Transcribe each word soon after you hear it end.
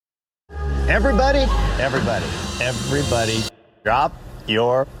Everybody, drop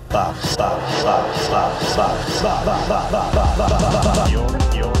your buffs. Drop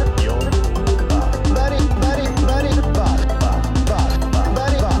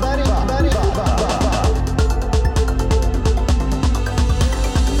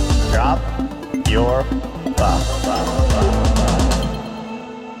your buffs.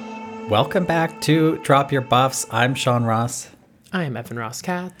 Welcome back to Drop Your Buffs. I'm Sean Ross. I'm Evan Ross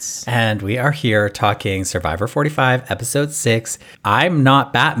Katz. And we are here talking Survivor 45, Episode 6. I'm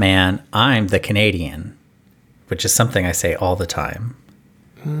not Batman, I'm the Canadian, which is something I say all the time.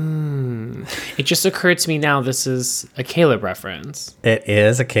 It just occurred to me now this is a Caleb reference. It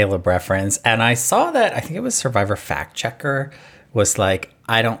is a Caleb reference. And I saw that, I think it was Survivor Fact Checker, was like,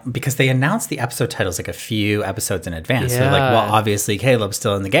 because they announced the episode titles like a few episodes in advance. So like, well, obviously Caleb's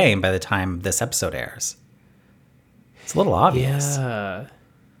still in the game by the time this episode airs. It's a little obvious. Yeah.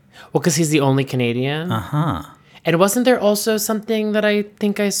 Well, because he's the only Canadian. Uh-huh. And wasn't there also something that I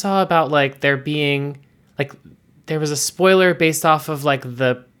think I saw about like there being like there was a spoiler based off of like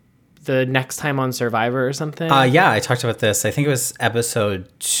the next time on Survivor or something? Yeah, I talked about this. I think it was episode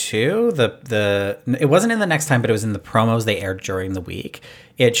 2. It wasn't in the next time, but it was in the promos they aired during the week.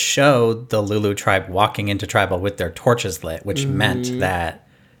 It showed the Lulu tribe walking into Tribal with their torches lit, which meant that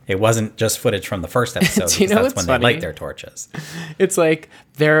it wasn't just footage from the first episode. Do you know that's what's when funny? they light their torches. It's like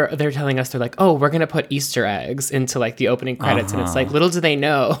they're telling us, they're like, oh, we're gonna put Easter eggs into like the opening credits, and it's like, little do they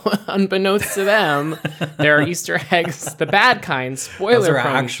know, unbeknownst to them, there are Easter eggs, the bad kind, spoiler. Those are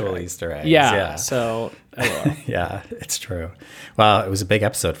actual Easter eggs. Yeah. So yeah, it's true. Well, it was a big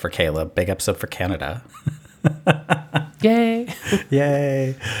episode for Caleb, big episode for Canada. yay.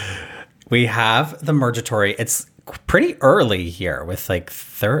 Yay. We have the Murgatory. It's pretty early here with like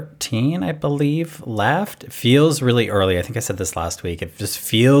 13, I believe, left. It feels really early. I think I said this last week. It just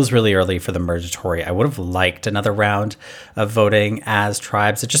feels really early for the Murgatory. I would have liked another round of voting as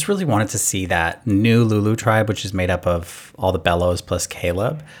tribes. I just really wanted to see that new Lulu tribe, which is made up of all the Bellows plus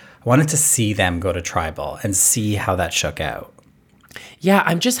Caleb. I wanted to see them go to Tribal and see how that shook out. Yeah,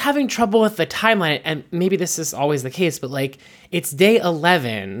 I'm just having trouble with the timeline, and maybe this is always the case, but like it's day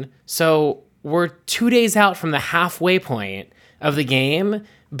 11, so we're 2 days out from the halfway point of the game,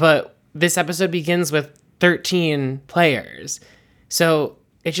 but this episode begins with 13 players. So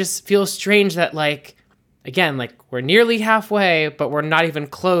it just feels strange that like, again, like we're nearly halfway, but we're not even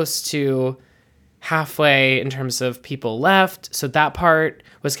close to halfway in terms of people left. So that part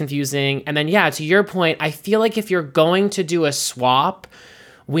was confusing. And then, yeah, to your point, I feel like if you're going to do a swap,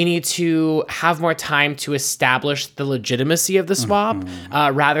 we need to have more time to establish the legitimacy of the swap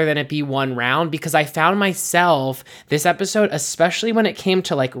rather than it be one round, because I found myself this episode, especially when it came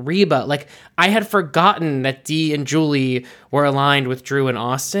to like Reba, like I had forgotten that Dee and Julie were aligned with Drew and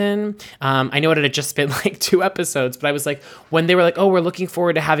Austin. I know it had just been like 2 episodes, but I was like, when they were like, oh, we're looking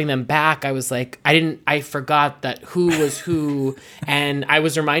forward to having them back, I was like, I forgot that who was who. And I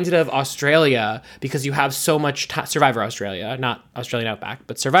was reminded of Australia, because you have so much Survivor Australia, not Australian Outback,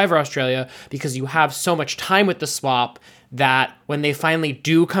 but Survivor Australia, because you have so much time with the swap that when they finally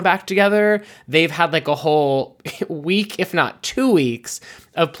do come back together, they've had like a whole week, if not 2 weeks,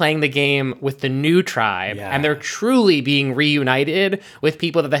 of playing the game with the new tribe. Yeah. And they're truly being reunited with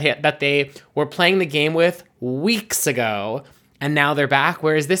people that they were playing the game with weeks ago. And now they're back.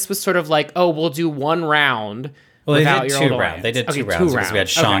 Whereas this was sort of like, oh, we'll do one round. Well, they without did your 2 old rounds. alliance. They did Okay, 2 rounds because we had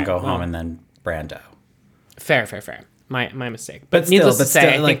Sean Okay, go well, home and then Brando. Fair. My mistake. But Needless still, to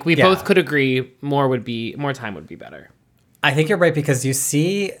say, I like, think we yeah. both could agree more time would be better. I think you're right, because you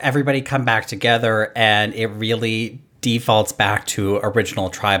see everybody come back together and it really defaults back to original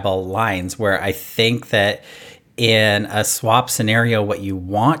tribal lines, where I think that in a swap scenario, what you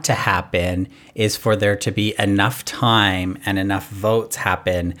want to happen is for there to be enough time and enough votes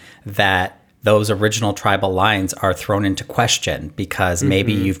happen that those original tribal lines are thrown into question, because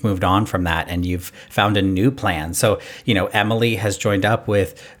maybe you've moved on from that and you've found a new plan. So, you know, Emily has joined up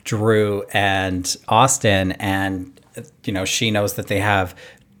with Drew and Austin, and, you know, she knows that they have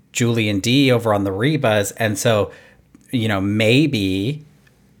Julie and Dee over on the Rebas. And so, you know, maybe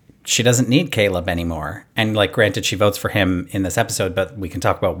she doesn't need Caleb anymore. And like, granted, she votes for him in this episode, but we can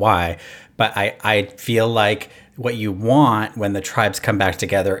talk about why. But I feel like what you want when the tribes come back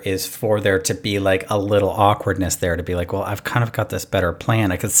together is for there to be like a little awkwardness there, to be like, well, I've kind of got this better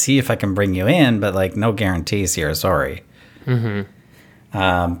plan. I could see if I can bring you in, but like no guarantees here. Sorry.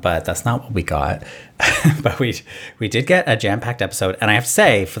 But that's not what we got. But we did get a jam-packed episode. And I have to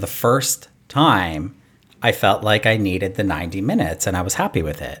say, for the first time, I felt like I needed the 90 minutes and I was happy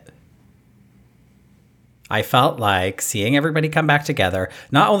with it. I felt like seeing everybody come back together.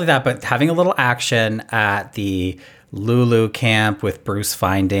 Not only that, but having a little action at the Lulu camp with Bruce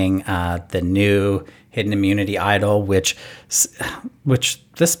finding the new hidden immunity idol, which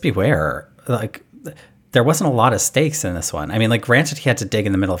this beware, like there wasn't a lot of stakes in this one. I mean, like granted he had to dig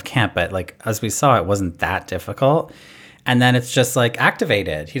in the middle of camp, but like as we saw, it wasn't that difficult. And then it's just like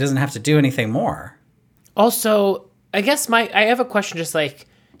activated. He doesn't have to do anything more. Also, I guess I have a question just like,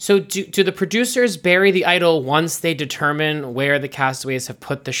 so do the producers bury the idol once they determine where the castaways have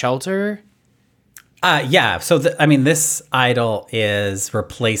put the shelter? Yeah. So, this idol is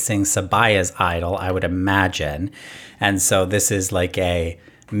replacing Sabaya's idol, I would imagine. And so this is like a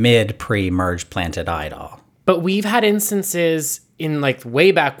pre-merge planted idol. But we've had instances in like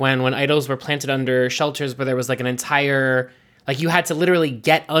way back when idols were planted under shelters where there was like an entire, like you had to literally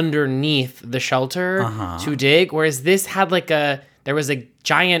get underneath the shelter to dig. Whereas this had there was a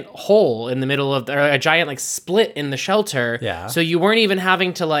giant hole in the middle of, or a giant like split in the shelter. Yeah. So you weren't even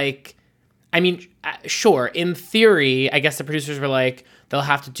having to like, I mean, sure, in theory, I guess the producers were like, they'll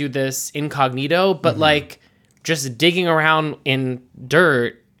have to do this incognito, but like just digging around in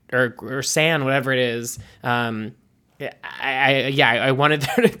dirt or sand, whatever it is, I wanted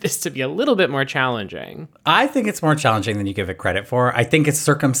this to be a little bit more challenging. I think it's more challenging than you give it credit for. I think it's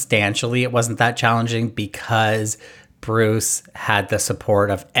circumstantially it wasn't that challenging because Bruce had the support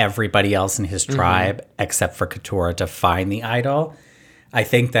of everybody else in his tribe except for Katurah to find the idol. I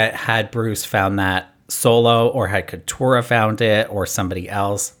think that had Bruce found that solo or had Katurah found it or somebody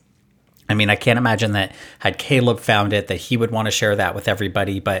else, I mean, I can't imagine that had Caleb found it, that he would want to share that with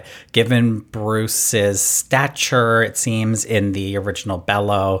everybody. But given Bruce's stature, it seems, in the original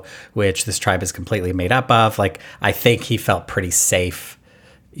Bello, which this tribe is completely made up of, like, I think he felt pretty safe,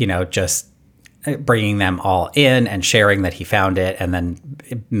 just bringing them all in and sharing that he found it and then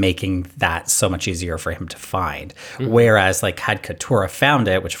making that so much easier for him to find. Whereas, like, had Katurah found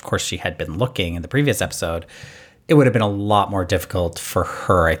it, which of course she had been looking in the previous episode, it would have been a lot more difficult for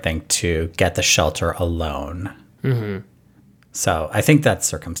her, I think, to get the shelter alone. So I think that's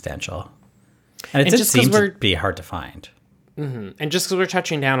circumstantial. And it did seem to be hard to find. And just because we're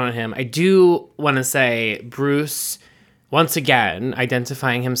touching down on him, I do want to say Bruce, once again,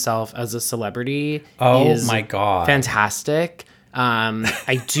 identifying himself as a celebrity is my God. Fantastic.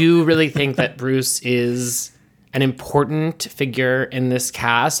 I do really think that Bruce is an important figure in this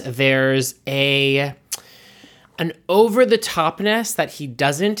cast. There's an over-the-topness that he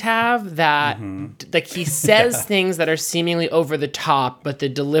doesn't have, that like he says things that are seemingly over the top, but the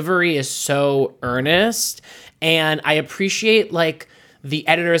delivery is so earnest. And I appreciate like the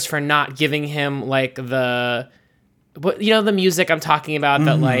editors for not giving him like the music I'm talking about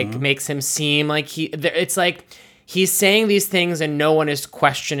that like makes him seem like it's like he's saying these things and no one is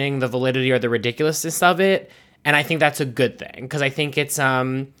questioning the validity or the ridiculousness of it. And I think that's a good thing because I think it's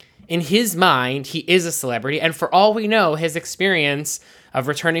in his mind, he is a celebrity. And for all we know, his experience of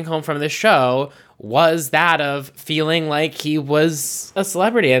returning home from the show was that of feeling like he was a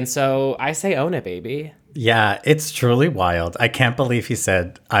celebrity. And so I say own it, baby. Yeah, it's truly wild. I can't believe he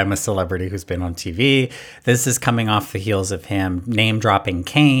said, I'm a celebrity who's been on TV. This is coming off the heels of him name-dropping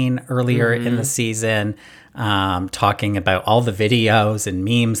Kane earlier in the season, talking about all the videos and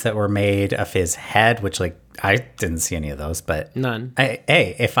memes that were made of his head, which, like, I didn't see any of those, but none.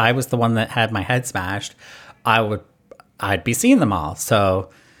 Hey, if I was the one that had my head smashed, I'd be seeing them all. So,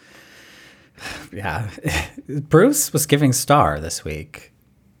 yeah, Bruce was giving star this week.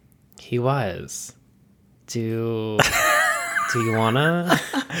 He was. Do you wanna?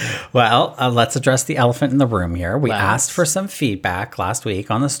 Well, let's address the elephant in the room here. We asked for some feedback last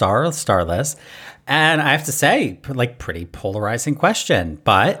week on the star or starless, and I have to say, like, pretty polarizing question,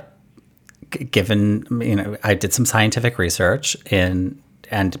 but given, I did some scientific research and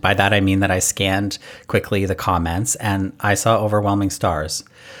by that I mean that I scanned quickly the comments and I saw overwhelming stars.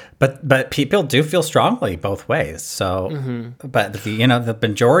 But people do feel strongly both ways. So, but the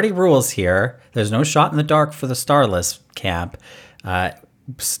majority rules here. There's no shot in the dark for the starless camp.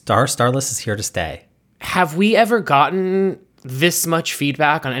 Starless is here to stay. Have we ever gotten this much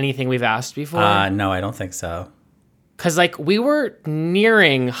feedback on anything we've asked before? No, I don't think so. Because, like, we were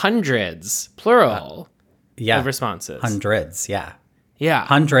nearing hundreds, plural, of responses. Hundreds, yeah. Yeah.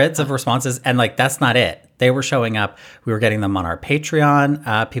 Hundreds of responses. And, like, that's not it. They were showing up. We were getting them on our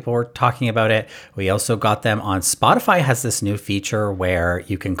Patreon. People were talking about it. We also got them on Spotify. Has this new feature where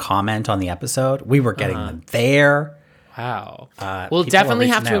you can comment on the episode. We were getting them there. Wow. We'll definitely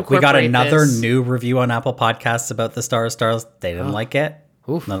have to incorporate We got another this. New review on Apple Podcasts about the Stars. They didn't like it.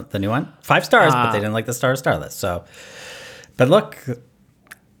 The new one. 5 stars, but they didn't like the Starless. So, but look,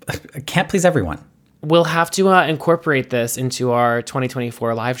 I can't please everyone. We'll have to incorporate this into our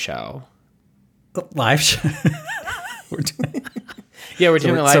 2024 live show. Live show. We're doing, Yeah, we're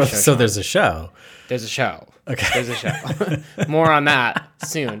doing a live show. So there's a show. There's a show. Okay. There's a show. More on that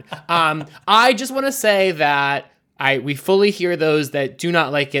soon. I just want to say that we fully hear those that do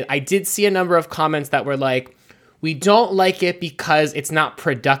not like it. I did see a number of comments that were like, we don't like it because it's not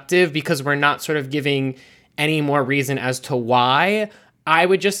productive, because we're not sort of giving any more reason as to why. I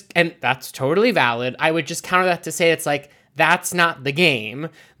would just, and that's totally valid, I would just counter that to say it's like, that's not the game.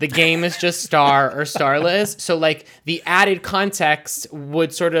 The game is just star or starless. So like the added context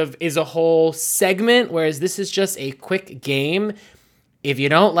would sort of is a whole segment, whereas this is just a quick game. If you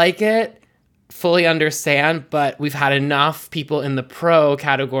don't like it, fully understand, but we've had enough people in the pro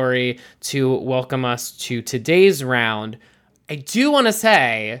category to welcome us to today's round. I do want to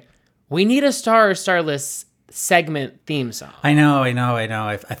say we need a star or starless segment theme song. I know.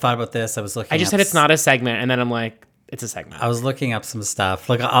 I thought about this. I was looking. I just said it's not a segment, and then I'm like, it's a segment. I was looking up some stuff.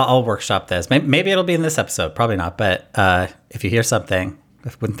 Like I'll workshop this. Maybe it'll be in this episode. Probably not. But if you hear something,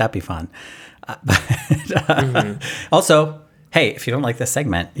 wouldn't that be fun? Also, hey, if you don't like this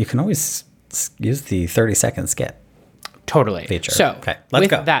segment, you can always use the 30-second skip. Totally. Feature. So, okay, let's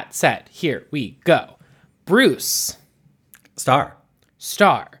go. With that said, here we go. Bruce. Star.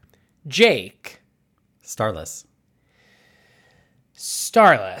 Jake. Starless.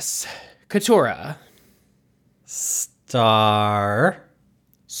 Starless. Katura.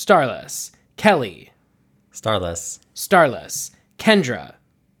 Starless. Kelly. Starless. Kendra.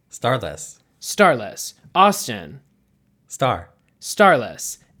 Starless. Austin. Star.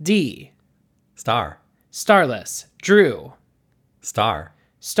 Starless. D. Starless. Drew. Star.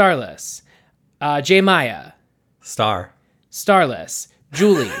 Starless. J. Maya. Starless.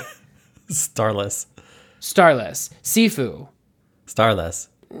 Julie. Starless. Sifu. Starless.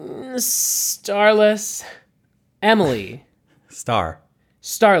 Emily.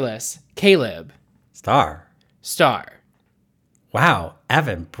 Starless. Caleb. Star. Wow,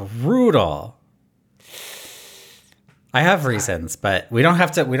 Evan, brutal. I have reasons, but we don't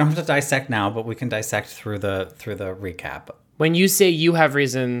have to dissect now, but we can dissect through the recap. When you say you have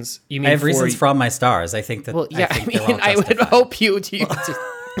reasons, you mean I have reasons from my stars. I think that. Well, yeah, I would hope you do.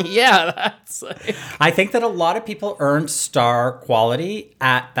 Yeah, that's. Like... I think that a lot of people earned star quality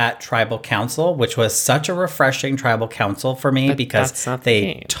at that tribal council, which was such a refreshing tribal council for me because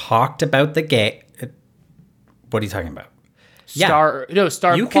they talked about the game. What are you talking about? Star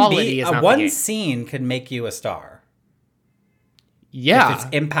quality is not one the game. Scene could make you a star. Yeah, if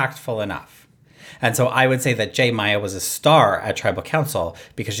it's impactful enough. And so I would say that J. Maya was a star at Tribal Council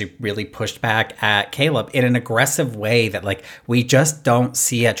because she really pushed back at Caleb in an aggressive way that like we just don't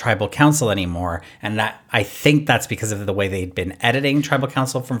see at Tribal Council anymore. And that I think that's because of the way they'd been editing Tribal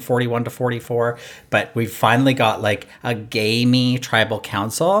Council from 41 to 44. But we finally got like a gamey Tribal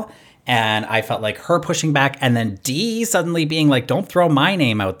Council. And I felt like her pushing back and then Dee suddenly being like, don't throw my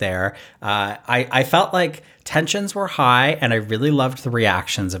name out there. I felt like tensions were high and I really loved the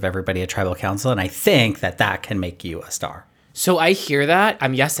reactions of everybody at Tribal Council. And I think that can make you a star. So I hear that.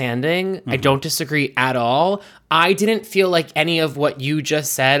 I'm yes-anding. Mm-hmm. I don't disagree at all. I didn't feel like any of what you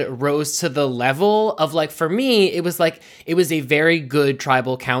just said rose to the level of like, for me, it was a very good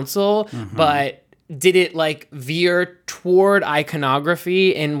Tribal Council, but did it like veer toward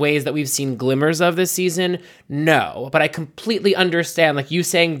iconography in ways that we've seen glimmers of this season? No, but I completely understand. Like you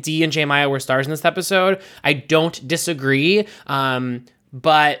saying Dee and J. Maya were stars in this episode. I don't disagree.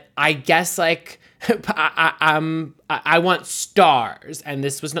 But I guess like I want stars, and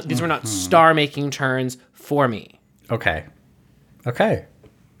these were not star making turns for me. Okay,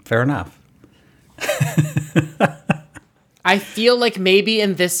 fair enough. I feel like maybe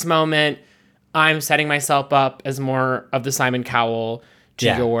in this moment, I'm setting myself up as more of the Simon Cowell to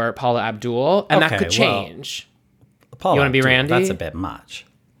your Paula Abdul, and that could change. Well, you want to be Randy? That's a bit much.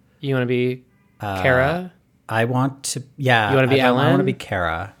 You want to be Kara? I want to, yeah. You want to be Ellen? I want to be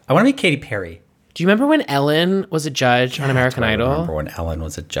Kara. I want to be Katy Perry. Do you remember when Ellen was a judge on American Idol? I remember when Ellen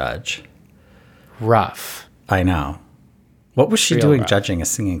was a judge. Rough. I know. What was she doing judging a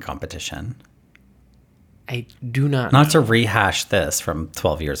singing competition? I do not know. Not to rehash this from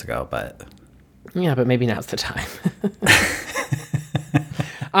 12 years ago, but... Yeah, but maybe now's the time.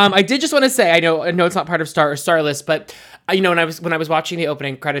 I did just want to say, I know it's not part of Star or Starless, but when I was watching the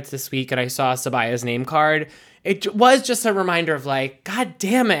opening credits this week and I saw Sabaya's name card, it was just a reminder of like, God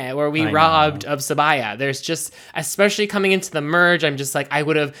damn it, were we robbed of Sabaya? There's just, especially coming into the merge, I'm just like,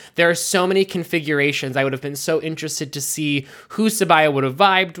 there are so many configurations. I would have been so interested to see who Sabaya would have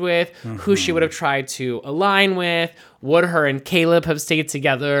vibed with, who she would have tried to align with. Would her and Caleb have stayed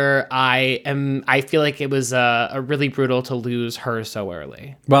together? I feel like it was a really brutal to lose her so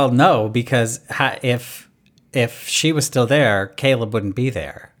early. Well, no, because if she was still there, Caleb wouldn't be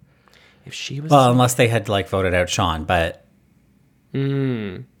there. If she was, well, unless they had like voted out Sean, but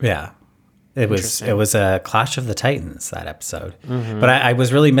yeah, it was a Clash of the Titans, that episode. But I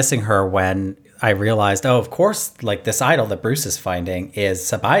was really missing her when I realized, oh, of course, like this idol that Bruce is finding is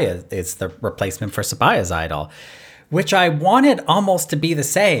Sabaya. It's the replacement for Sabaya's idol, which I wanted almost to be the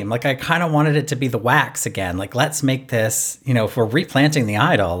same. Like I kind of wanted it to be the wax again. Like let's make this, if we're replanting the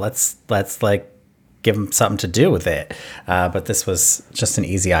idol, let's like give him something to do with it. But this was just an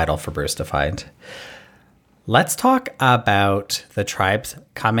easy idol for Bruce to find. Let's talk about the tribes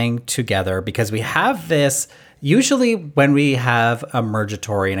coming together, because we have this, usually when we have a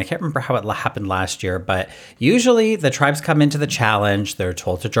Mergatory, and I can't remember how it happened last year, but usually the tribes come into the challenge, they're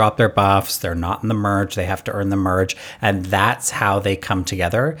told to drop their buffs, they're not in the merge, they have to earn the merge, and that's how they come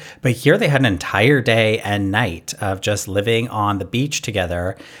together. But here they had an entire day and night of just living on the beach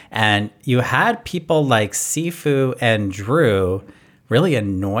together, and you had people like Sifu and Drew really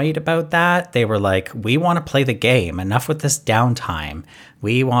annoyed about that. They were like, we want to play the game. Enough with this downtime.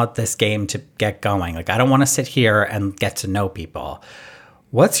 We want this game to get going. Like, I don't want to sit here and get to know people.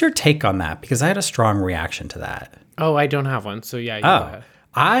 What's your take on that? Because I had a strong reaction to that. Oh, I don't have one. So yeah, you go ahead.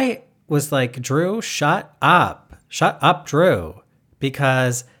 I was like, Drew, shut up. Shut up, Drew.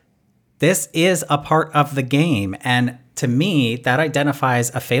 Because this is a part of the game. And to me, that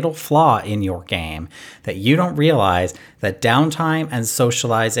identifies a fatal flaw in your game, that you don't realize that downtime and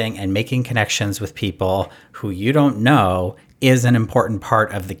socializing and making connections with people who you don't know is an important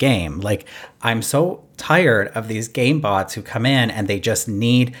part of the game. Like, I'm so tired of these game bots who come in and they just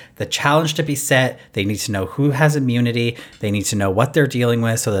need the challenge to be set. They need to know who has immunity. They need to know what they're dealing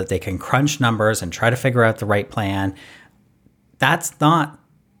with so that they can crunch numbers and try to figure out the right plan. That's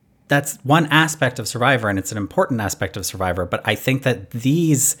one aspect of Survivor, and it's an important aspect of Survivor. But I think that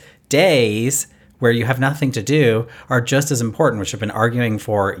these days where you have nothing to do are just as important, which I've been arguing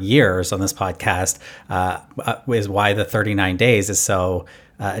for years on this podcast, is why the 39 days is so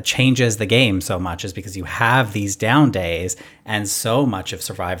changes the game so much, is because you have these down days, and so much of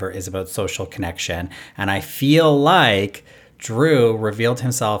Survivor is about social connection. And I feel like Drew revealed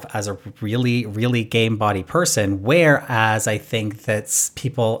himself as a really, really game body person, whereas I think that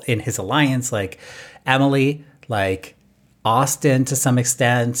people in his alliance, like Emily, like Austin to some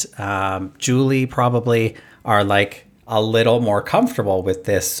extent, Julie probably, are like a little more comfortable with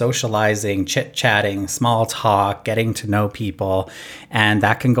this socializing, chit-chatting, small talk, getting to know people. And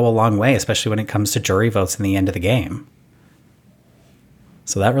that can go a long way, especially when it comes to jury votes in the end of the game.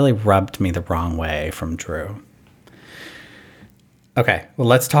 So that really rubbed me the wrong way from Drew. Okay, well,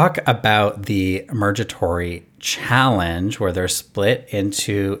 let's talk about the Mergatory Challenge, where they're split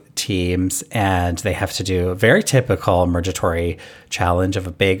into teams and they have to do a very typical Mergatory challenge of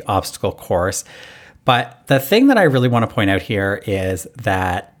a big obstacle course. But the thing that I really want to point out here is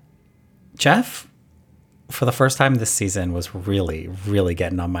that Jeff, for the first time this season, was really, really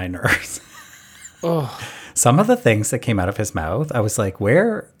getting on my nerves. Some of the things that came out of his mouth, I was like,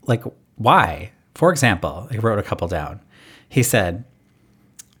 why? For example, I wrote a couple down. He said,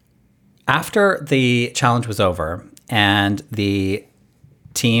 after the challenge was over and the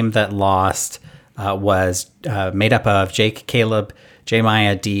team that lost was made up of Jake, Caleb, J.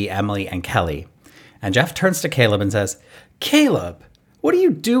 Maya, Dee, Emily, and Kelly. And Jeff turns to Caleb and says, Caleb, what do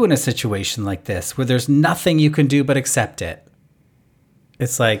you do in a situation like this where there's nothing you can do but accept it?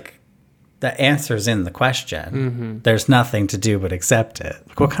 It's like the answer's in the question. Mm-hmm. There's nothing to do but accept it.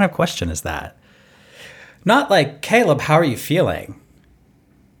 What kind of question is that? Not like, Caleb, how are you feeling?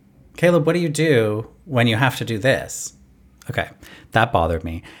 Caleb, what do you do when you have to do this? Okay, that bothered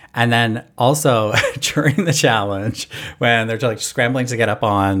me. And then also during the challenge, when they're like scrambling to get up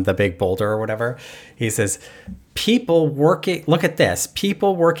on the big boulder or whatever, he says, look at this,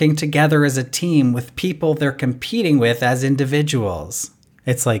 people working together as a team with people they're competing with as individuals.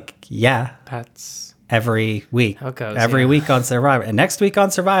 It's like, yeah, that's every week. How it goes, every week on Survivor. And next week on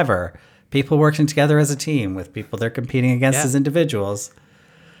Survivor, people working together as a team with people they're competing against as individuals.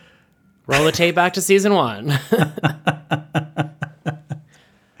 Roll the tape back to season 1.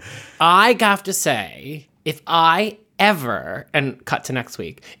 I have to say, if I ever, and cut to next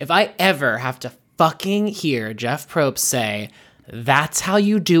week, if I ever have to fucking hear Jeff Probst say, That's how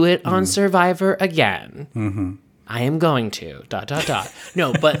you do it on Survivor again. I am going to, ...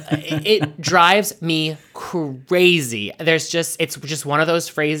 No, but it drives me crazy. It's just one of those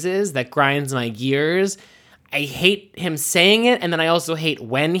phrases that grinds my gears. I hate him saying it, and then I also hate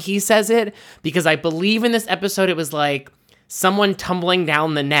when he says it, because I believe in this episode it was like someone tumbling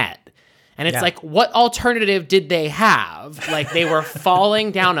down the net. And it's like, what alternative did they have? Like, they were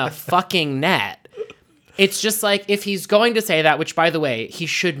falling down a fucking net. It's just like, if he's going to say that, which, by the way, he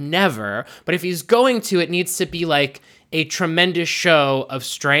should never, but if he's going to, it needs to be like a tremendous show of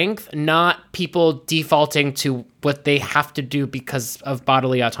strength, not people defaulting to what they have to do because of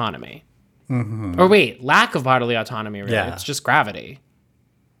bodily autonomy. Or wait, lack of bodily autonomy, really. Yeah. It's just gravity.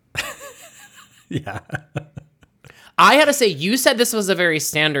 Yeah. I had to say, you said this was a very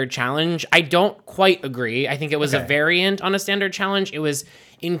standard challenge. I don't quite agree. I think it was a variant on a standard challenge. It was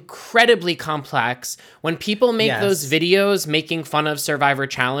incredibly complex. When people make those videos making fun of Survivor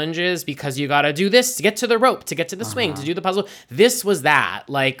challenges because you got to do this to get to the rope, to get to the swing, to do the puzzle, this was that.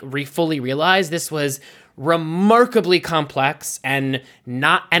 Like, fully realized this was remarkably complex and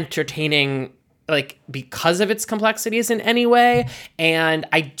not entertaining, like, because of its complexities in any way. And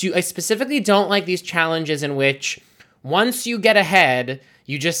I specifically don't like these challenges in which once you get ahead,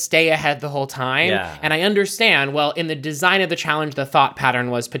 you just stay ahead the whole time. Yeah. And I understand, well, in the design of the challenge, the thought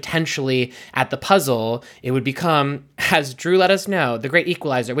pattern was potentially at the puzzle, it would become, as Drew let us know, the great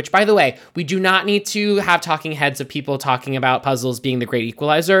equalizer, which, by the way, we do not need to have talking heads of people talking about puzzles being the great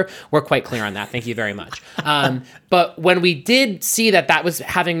equalizer. We're quite clear on that. Thank you very much. But when we did see that was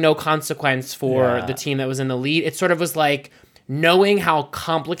having no consequence for the team that was in the lead, it sort of was like, knowing how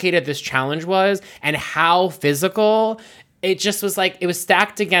complicated this challenge was and how physical, it just was like, it was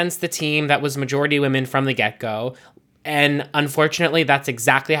stacked against the team that was majority women from the get-go. And unfortunately, that's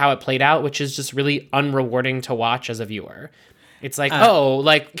exactly how it played out, which is just really unrewarding to watch as a viewer. It's like,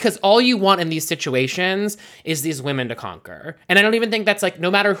 because all you want in these situations is these women to conquer. And I don't even think that's like,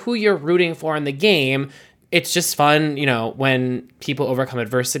 no matter who you're rooting for in the game, it's just fun, when people overcome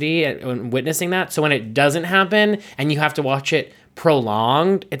adversity and witnessing that. So when it doesn't happen and you have to watch it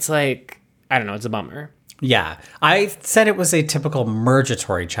prolonged, it's like, I don't know, it's a bummer. Yeah. I said it was a typical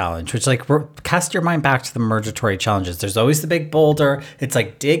Mergatory challenge, which, like, cast your mind back to the Mergatory challenges. There's always the big boulder. It's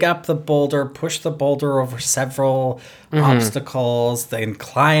like, dig up the boulder, push the boulder over several obstacles, then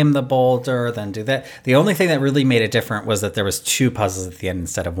climb the boulder, then do that. The only thing that really made it different was that there was 2 puzzles at the end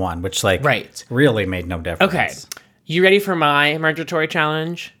instead of 1, which, like, really made no difference. Okay. You ready for my Mergatory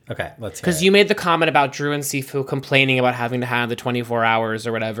challenge? Okay, let's hear Because it. you made the comment about Drew and Sifu complaining about having to have the 24 hours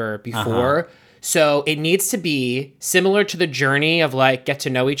or whatever before. So it needs to be similar to the journey of, like, get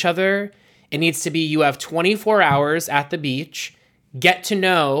to know each other. It needs to be, you have 24 hours at the beach, get to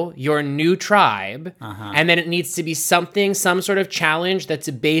know your new tribe, and then it needs to be some sort of challenge that's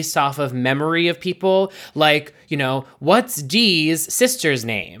based off of memory of people. Like, what's Dee's sister's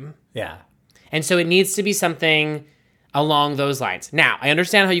name? Yeah. And so it needs to be something along those lines. Now, I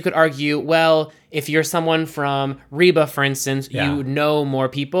understand how you could argue, well, if you're someone from Reba, for instance, you know more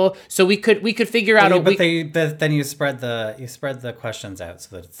people. So we could figure out then you spread the questions out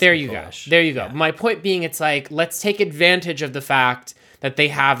so that it's There you go. Yeah. My point being, it's like, let's take advantage of the fact that they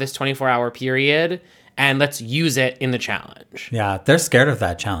have this 24-hour period and let's use it in the challenge. Yeah, they're scared of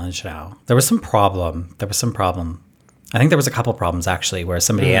that challenge now. There was some problem. I think there was a couple problems, actually, where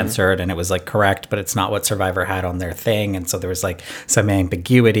somebody answered and it was, like, correct, but it's not what Survivor had on their thing. And so there was, like, some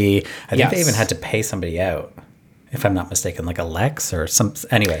ambiguity. I think they even had to pay somebody out, if I'm not mistaken, like a Lex or some.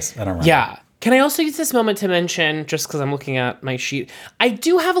 Anyways, I don't remember. Yeah. Can I also use this moment to mention, just because I'm looking at my sheet, I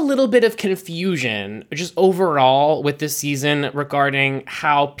do have a little bit of confusion just overall with this season regarding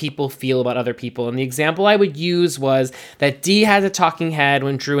how people feel about other people. And the example I would use was that Dee has a talking head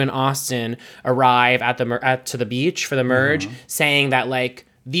when Drew and Austin arrive to the beach for the merge, saying that, like,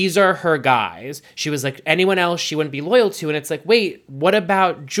 these are her guys. She was like, anyone else she wouldn't be loyal to. And it's like, wait, what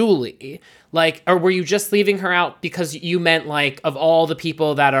about Julie? Like, or were you just leaving her out because you meant, like, of all the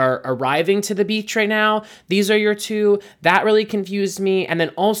people that are arriving to the beach right now, these are your 2? That really confused me. And then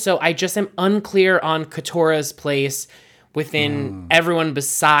also, I just am unclear on Katora's place within everyone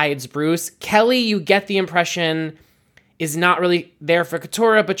besides Bruce. Kelly, you get the impression, is not really there for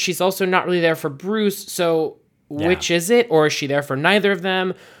Katora, but she's also not really there for Bruce. So which is it? Or is she there for neither of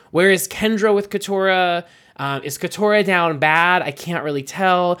them? Where is Kendra with Katora? Is Katora down bad? I can't really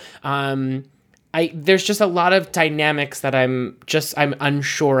tell. There's just a lot of dynamics that I'm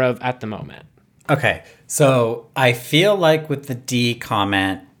unsure of at the moment. Okay, so I feel like with the D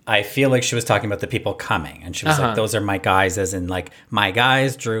comment, I feel like she was talking about the people coming, and she was like, "Those are my guys," as in, like, my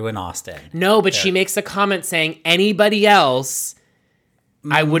guys, Drew and Austin. No, but she makes a comment saying anybody else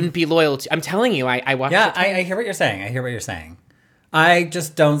I wouldn't be loyal to. I'm telling you, I watched. Yeah, I hear what you're saying. I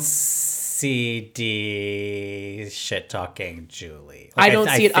just don't see D shit talking Julie. I don't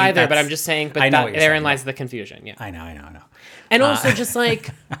see it think either, but that's- I'm just saying. I But know what you're therein saying, lies the confusion. Yeah, I know. and also just like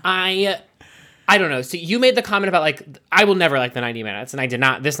I don't know. So you made the comment about like I will never like the 90 minutes, and I did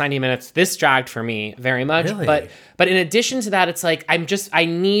not. This 90 minutes, this dragged for me very much. Really? But in addition to that, it's like I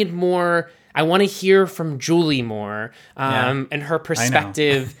need more. I want to hear from Julie more and her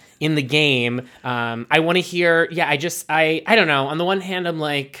perspective in the game. I want to hear. Yeah, I don't know. On the one hand, I'm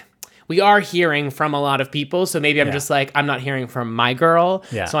like, we are hearing from a lot of people, so maybe I'm just like, I'm not hearing from my girl,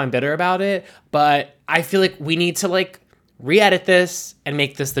 so I'm bitter about it. But I feel like we need to like re-edit this and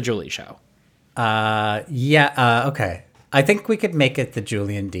make this the Julie show. Okay. I think we could make it the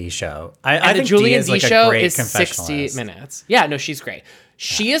Julian D show. I think the Julian D like show a great is 60 confessionalist. minutes. Yeah, no, she's great.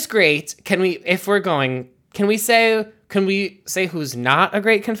 She is great. Can we say who's not a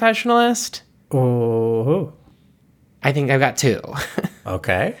great confessionalist? Ooh. I think I've got two.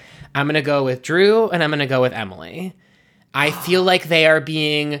 Okay. I'm going to go with Drew and I'm going to go with Emily. I feel like they are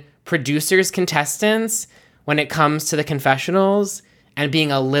being producers' contestants when it comes to the confessionals and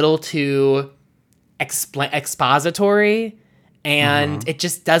being a little too expository, and it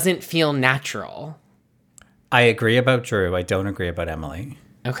just doesn't feel natural. I agree about Drew. I don't agree about Emily.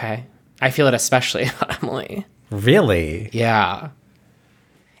 Okay. I feel it especially about Emily. Really? Yeah.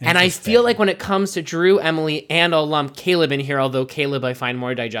 And I feel like when it comes to Drew, Emily, and I'll lump Caleb in here, although Caleb I find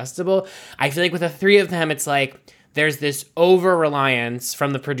more digestible, I feel like with the three of them, it's like there's this over-reliance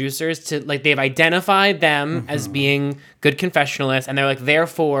from the producers to, like, they've identified them as being good confessionalists, and they're like,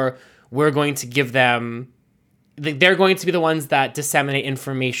 therefore, we're going to give them... They're going to be the ones that disseminate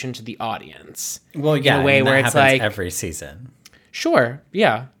information to the audience. Well, yeah, in a way and that where it's happens like... every season. Sure,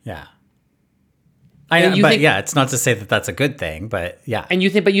 yeah. Yeah. It's not to say that that's a good thing, but yeah. And you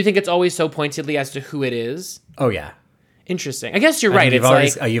think it's always so pointedly as to who it is? Oh, yeah. Interesting. I guess you're right.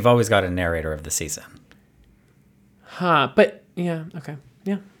 You've always got a narrator of the season. But yeah, okay.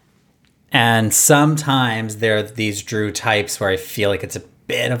 Yeah. And sometimes there are these Drew types where I feel like it's a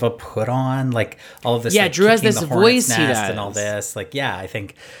bit of a put on, like all of this. Yeah, like, Drew has kicking this the hornet's voice he nest does. and all this. Like, yeah, I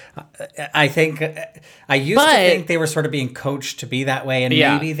think I used to think they were sort of being coached to be that way, and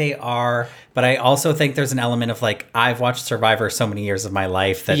maybe they are. But I also think there's an element of like, I've watched Survivor so many years of my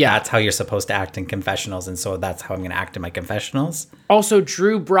life that that's how you're supposed to act in confessionals, and so that's how I'm going to act in my confessionals. Also,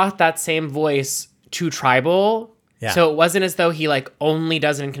 Drew brought that same voice to Tribal. Yeah. So it wasn't as though he like only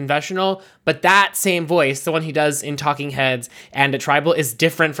does it in confessional, but that same voice, the one he does in Talking Heads and at Tribal, is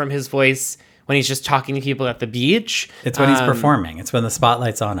different from his voice when he's just talking to people at the beach. It's when he's performing. It's when the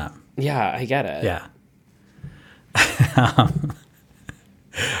spotlight's on him. Yeah, I get it. Yeah. I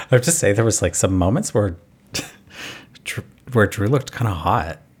would just say there was like some moments where Drew looked kind of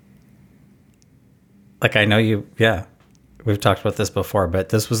hot. Like, I know we've talked about this before, but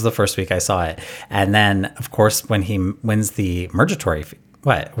this was the first week I saw it. And then, of course, when he wins the Mergatory...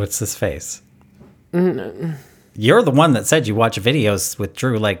 What's his face? You're the one that said you watch videos with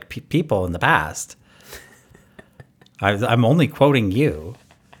Drew like people in the past. I'm only quoting you.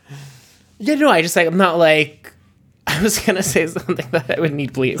 Yeah, no, I'm not like... I was going to say something that I would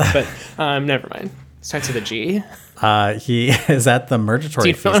need bleep, but never mind. Starts with a G. He is at the Mergatory Do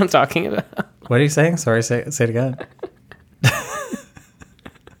you feast. know what I'm talking about? What are you saying? Sorry, say it again.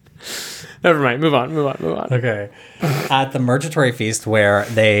 Never mind. Move on. Okay. At the Mergatory feast, where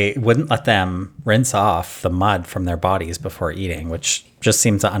they wouldn't let them rinse off the mud from their bodies before eating, which just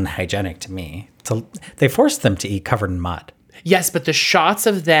seems unhygienic to me. They forced them to eat covered in mud. Yes, but the shots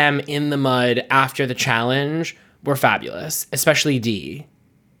of them in the mud after the challenge were fabulous, especially D.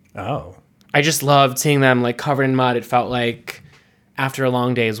 Oh. I just loved seeing them like covered in mud. It felt like after a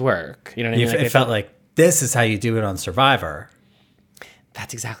long day's work. You know what I mean? It felt like this is how you do it on Survivor.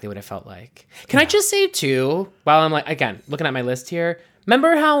 That's exactly what it felt like. Can I just say too, while I'm like, again, looking at my list here,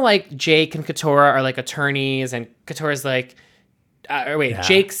 remember how like Jake and Katora are like attorneys and Katora's like,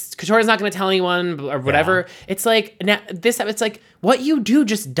 Katora's not going to tell anyone or whatever. Yeah. It's like, it's like what you do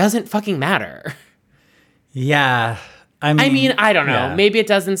just doesn't fucking matter. Yeah. I mean, I don't know. Yeah. Maybe it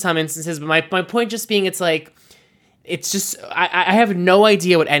does in some instances, but my point just being, it's like, it's just, I have no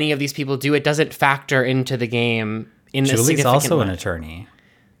idea what any of these people do. It doesn't factor into the game. Julie's also an attorney.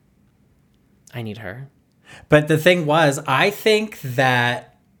 I need her. But the thing was, I think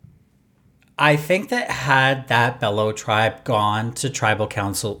that had that Bello tribe gone to tribal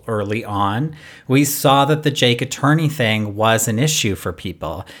council early on, we saw that the Jake attorney thing was an issue for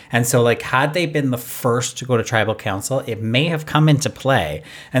people. And so like, had they been the first to go to tribal council, it may have come into play.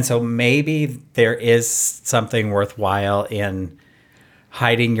 And so maybe there is something worthwhile in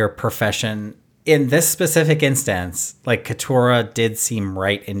hiding your profession. In this specific instance, like Katurah did seem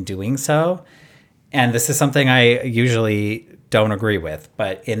right in doing so. And this is something I usually don't agree with.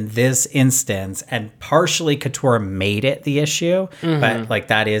 But in this instance, and partially Katurah made it the issue, but like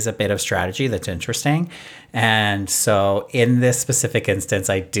that is a bit of strategy that's interesting. And so in this specific instance,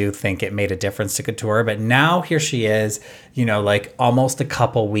 I do think it made a difference to Katurah. But now here she is, you know, like almost a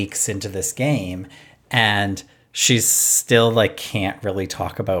couple weeks into this game. And she's still like can't really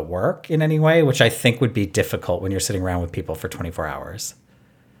talk about work in any way, which I think would be difficult when you're sitting around with people for 24 hours.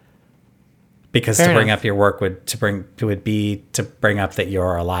 Because Fair to bring enough. up your work would be to bring up that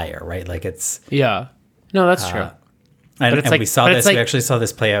you're a liar, right? Like it's Yeah. No, that's true. and, it's and like- we saw but this. it's like- We actually saw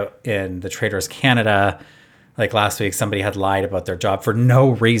this play out in the Traders Canada. Like last week, somebody had lied about their job for no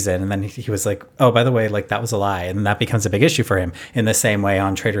reason, and then he was like, "Oh, by the way, like that was a lie," and that becomes a big issue for him. In the same way,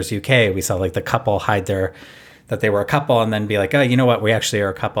 on Traders UK, we saw like the couple hide that they were a couple, and then be like, "Oh, you know what? We actually are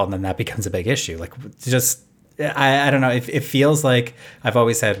a couple," and then that becomes a big issue. Like just I don't know. It feels like I've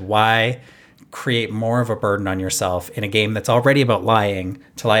always said, why create more of a burden on yourself in a game that's already about lying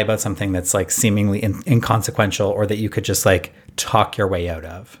to lie about something that's like seemingly inconsequential or that you could just like talk your way out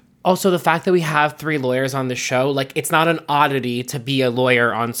of. Also, the fact that we have 3 lawyers on the show, like it's not an oddity to be a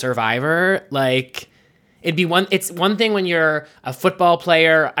lawyer on Survivor. Like it's one thing when you're a football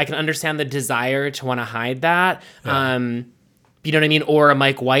player, I can understand the desire to want to hide that. Yeah. You know what I mean? Or a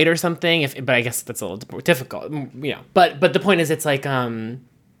Mike White or something. But I guess that's a little more difficult, you know. But the point is, it's like,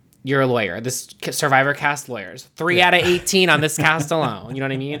 you're a lawyer. This Survivor cast lawyers. 3 out of 18 on this cast alone. You know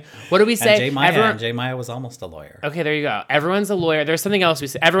what I mean? What do we say? And Jay Maya was almost a lawyer. Okay, there you go. Everyone's a lawyer. There's something else we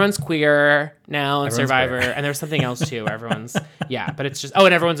say. Everyone's queer now in Everyone's Survivor. queer. And there's something else too. Everyone's, yeah, but it's just,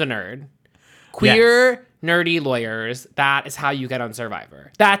 and everyone's a nerd. Queer, nerdy lawyers. That is how you get on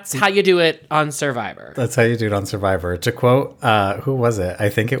Survivor. That's how you do it on Survivor. That's how you do it on Survivor. To quote, who was it? I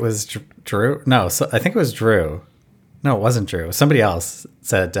think it was Drew. No, I think it was Drew. No, it wasn't Drew. Somebody else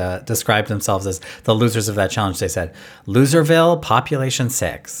said, described themselves as the losers of that challenge. They said, Loserville, population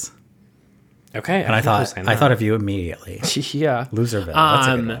 6. Okay. And I thought of you immediately. yeah. Loserville. That's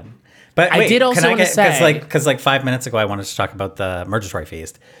a good one. But I wait, did also can I wanna get, say- because like 5 minutes ago, I wanted to talk about the Murgatroyd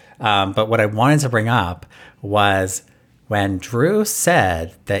feast. But what I wanted to bring up was when Drew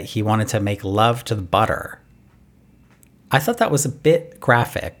said that he wanted to make love to the butter. I thought that was a bit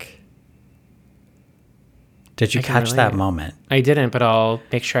graphic. Did you I can catch that relate. moment? I didn't, but I'll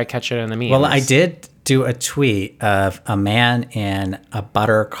make sure I catch it in the memes. Well, I did do a tweet of a man in a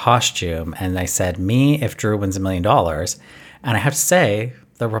butter costume, and I said, "Me if Drew wins $1 million." And I have to say,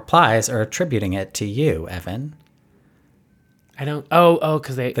 the replies are attributing it to you, Evan. I don't. Oh,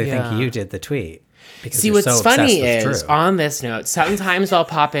 because they They think you did the tweet. because See, you're what's so funny obsessed with is Drew. on this note, sometimes I'll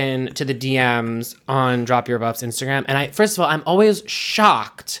pop in to the DMs on Drop Your Buffs Instagram, and first of all, I'm always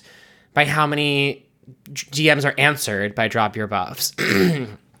shocked by how many DMs are answered by Drop Your Buffs.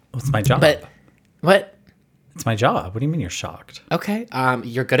 It's my job. But what? It's my job. What do you mean you're shocked? Okay,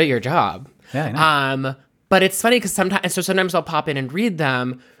 you're good at your job. Yeah, I know. But it's funny because sometimes I'll pop in and read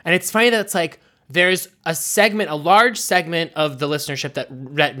them, and it's funny that it's like there's a large segment of the listenership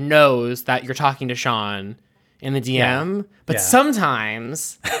that knows that you're talking to Sean in the DM, but Yeah.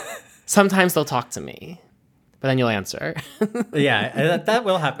 sometimes they'll talk to me, but then you'll answer, Yeah, that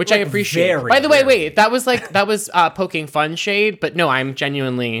will happen. which I Like, appreciate. very By the way, rarely. wait, that was poking fun shade, but no, I'm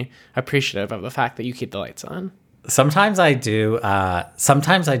genuinely appreciative of the fact that you keep the lights on. Sometimes I do.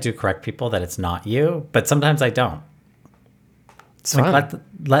 Sometimes I do correct people that it's not you, but sometimes I don't. It's Like, fun. let them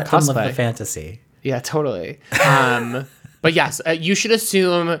live Cosplay. the fantasy. Yeah, totally. But yes, you should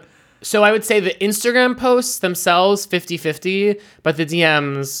assume. So I would say the Instagram posts themselves 50-50, but the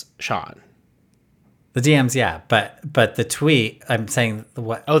DMs, Sean. The DMs, yeah, but the tweet, I'm saying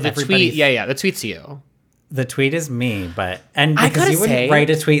what? Oh, the everybody- tweet. Yeah, the tweet's you. The tweet is me, and I because gotta you wouldn't say- write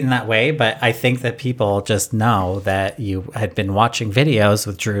a tweet in that way, but I think that people just know that you had been watching videos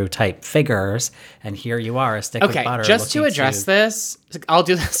with Drew type figures, and here you are, a stick Okay, with butter. just to looking address this, I'll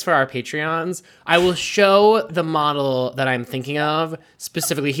do this for our Patreons. I will show the model that I'm thinking of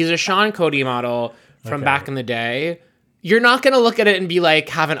specifically. He's a Sean Cody model from Okay. back in the day. You're not going to look at it and be like,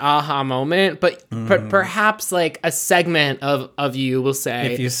 have an aha moment, but perhaps like a segment of you will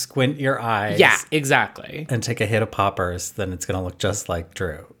say, If you squint your eyes, yeah, exactly. and take a hit of poppers, then it's gonna look just like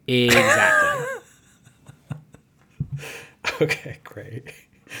Drew. Exactly. Okay, great.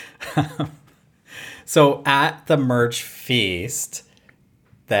 So at the merge feast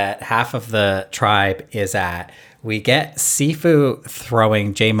that half of the tribe is at, we get Sifu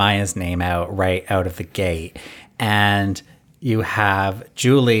throwing J Maya's name out right out of the gate. And you have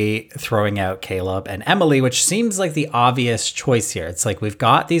Julie throwing out Caleb and Emily, which seems like the obvious choice here. It's like we've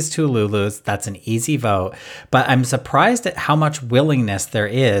got these two Lulus. That's an easy vote. But I'm surprised at how much willingness there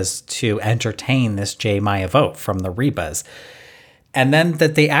is to entertain this J. Maya vote from the Rebas. And then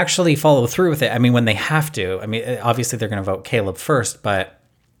that they actually follow through with it. I mean, when they have to. I mean, obviously they're going to vote Caleb first, but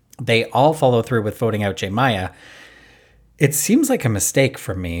they all follow through with voting out J. Maya. It seems like a mistake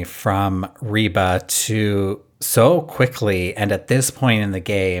for me from Reba to so quickly and at this point in the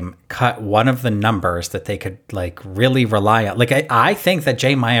game cut one of the numbers that they could like really rely on. Like I think that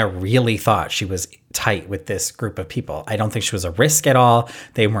J. Maya really thought she was tight with this group of people. I don't think she was a risk at all.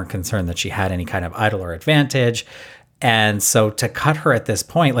 They weren't concerned that she had any kind of idol or advantage. And so to cut her at this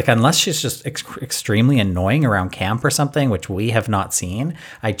point, like unless she's just extremely annoying around camp or something, which we have not seen,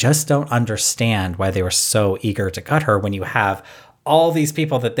 I just don't understand why they were so eager to cut her when you have all these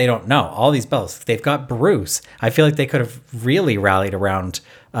people that they don't know, all these bells. They've got Bruce. I feel like they could have really rallied around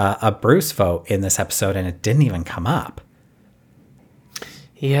a Bruce vote in this episode, and it didn't even come up.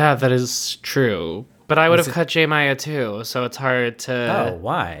 Yeah, that is true. But I would have cut J. Maya too, so it's hard to... Oh,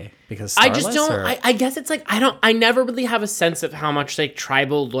 why? Because I just don't... I guess it's like, I never really have a sense of how much like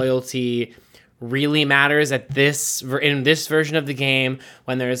tribal loyalty really matters in this version of the game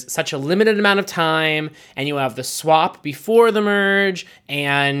when there's such a limited amount of time and you have the swap before the merge,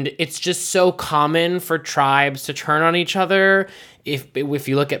 and it's just so common for tribes to turn on each other. If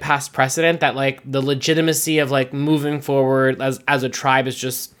you look at past precedent, that like the legitimacy of like moving forward as a tribe is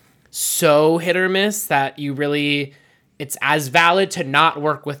just so hit or miss that it's as valid to not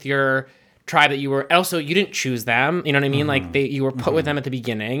work with your tribe that you were, also you didn't choose them, you know what I mean? Like you were put with them at the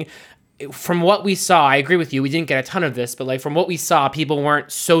beginning. From what we saw, I agree with you, we didn't get a ton of this, but like from what we saw, people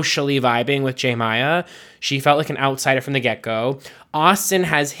weren't socially vibing with J. Maya. She felt like an outsider from the get-go. Austin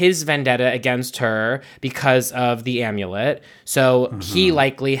has his vendetta against her because of the amulet, so he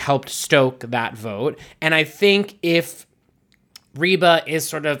likely helped stoke that vote. And I think if Reba is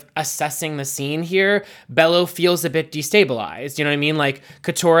sort of assessing the scene here, Bello feels a bit destabilized. You know what I mean? Like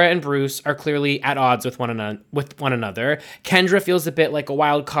Katurah and Bruce are clearly at odds with one another. Kendra feels a bit like a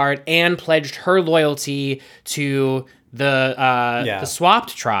wild card and pledged her loyalty to the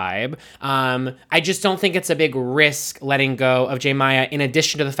swapped tribe. I just don't think it's a big risk letting go of J. Maya, in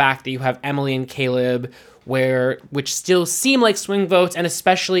addition to the fact that you have Emily and Caleb, which still seem like swing votes, and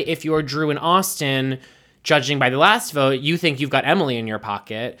especially if you're Drew and Austin, judging by the last vote, you think you've got Emily in your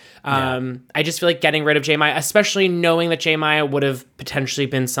pocket. I just feel like getting rid of J. Maya, especially knowing that J. Maya would have potentially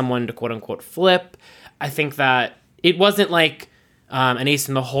been someone to quote unquote flip. I think that it wasn't like an ace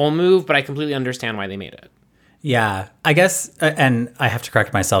in the hole move, but I completely understand why they made it. Yeah, I guess, and I have to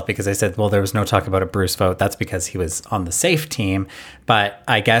correct myself because I said, well, there was no talk about a Bruce vote. That's because he was on the safe team. But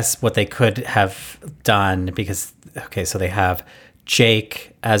I guess what they could have done, because, okay, so they have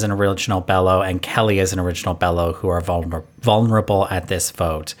Jake as an original Bello and Kelly as an original Bello, who are vulnerable at this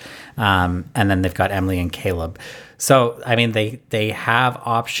vote. And then they've got Emily and Caleb. So, I mean, they have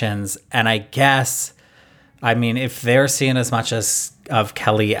options. And I guess, I mean, if they're seeing as much of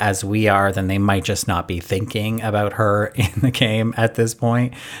Kelly as we are, then they might just not be thinking about her in the game at this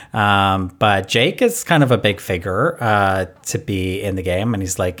point. But Jake is kind of a big figure to be in the game. And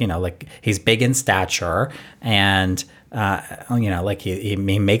he's like, he's big in stature, and like he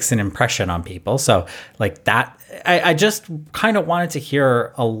makes an impression on people. So like that, I just kind of wanted to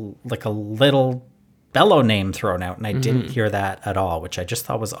hear a little Bello name thrown out, and I didn't hear that at all, which I just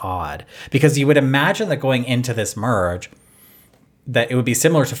thought was odd, because you would imagine that going into this merge that it would be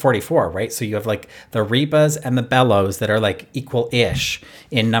similar to 44, right? So you have like the Rebas and the Bellos that are like equal-ish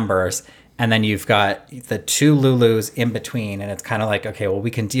in numbers, and then you've got the two Lulus in between, and it's kind of like, okay, well,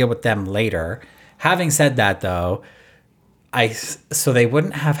 we can deal with them later. Having said that, though, so they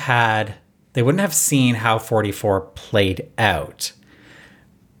wouldn't have seen how 44 played out,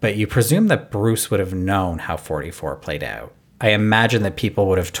 but you presume that Bruce would have known how 44 played out. I imagine that people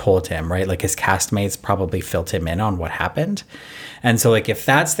would have told him, right? Like his castmates probably filled him in on what happened. And so like, if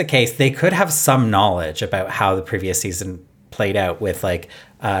that's the case, they could have some knowledge about how the previous season played out with like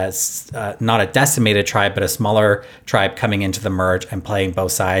not a decimated tribe, but a smaller tribe coming into the merge and playing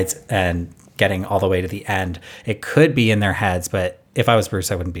both sides and getting all the way to the end. It could be in their heads, but if I was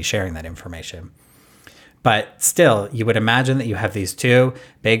Bruce, I wouldn't be sharing that information. But still, you would imagine that you have these two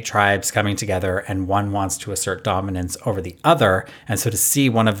big tribes coming together and one wants to assert dominance over the other. And so to see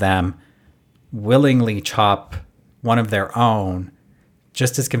one of them willingly chop one of their own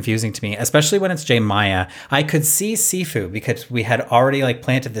just as confusing to me, especially when it's J. Maya. I could see Sifu because we had already like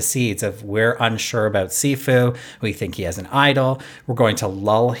planted the seeds of we're unsure about Sifu. We think he has an idol. We're going to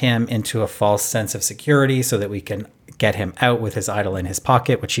lull him into a false sense of security so that we can get him out with his idol in his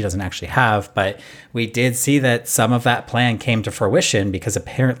pocket, which he doesn't actually have. But we did see that some of that plan came to fruition because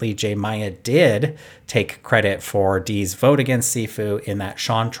apparently J. Maya did take credit for Dee's vote against Sifu in that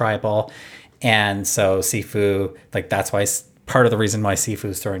Shan tribal. And so Sifu, like, that's why part of the reason why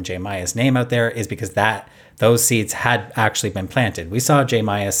Sifu's throwing J. Maya's name out there is because those seeds had actually been planted. We saw J.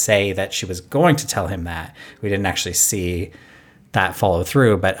 Maya say that she was going to tell him that. We didn't actually see that follow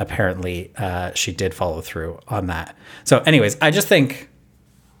through, but apparently she did follow through on that. So anyways, I just think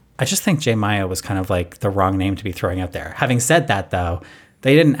J. Maya was kind of like the wrong name to be throwing out there. Having said that, though,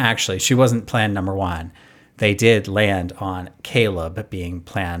 she wasn't plan number one. They did land on Caleb being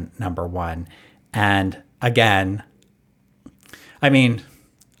plan number one. And again, I mean,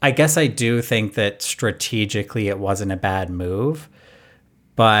 I guess I do think that strategically it wasn't a bad move,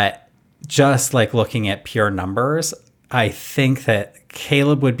 but just like looking at pure numbers, I think that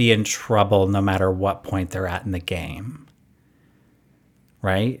Caleb would be in trouble no matter what point they're at in the game.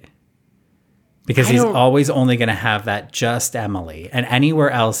 Right? Because he's always only going to have that just Emily. And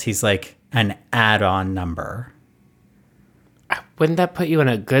anywhere else, he's like an add-on number. Wouldn't that put you in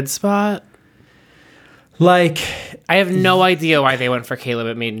a good spot? Like, I have no idea why they went for Caleb.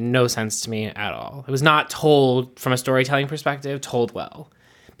 It made no sense to me at all. It was not told from a storytelling perspective, told well.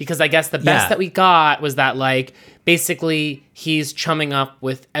 Because I guess the best that we got was that, like, basically he's chumming up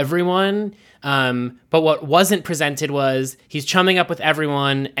with everyone. But what wasn't presented was he's chumming up with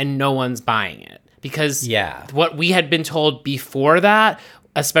everyone and no one's buying it. Because what we had been told before that,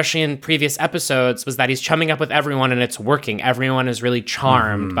 especially in previous episodes, was that he's chumming up with everyone and it's working. Everyone is really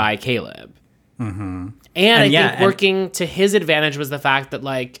charmed by Caleb. Mm-hmm. And I think working to his advantage was the fact that,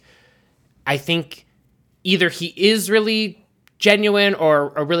 like, I think either he is really genuine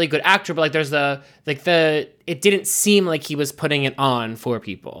or a really good actor, but like it didn't seem like he was putting it on for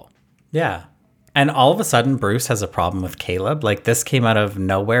people. Yeah. And all of a sudden, Bruce has a problem with Caleb. Like, this came out of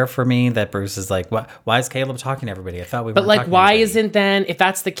nowhere for me, that Bruce is like, "What? Why is Caleb talking to everybody? I thought we were." But like, why isn't then, if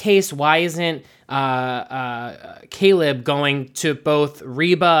that's the case, why isn't Caleb going to both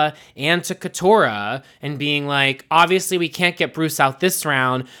Reba and to Katora and being like, obviously we can't get Bruce out this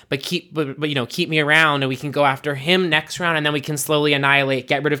round, but keep me around and we can go after him next round, and then we can slowly annihilate,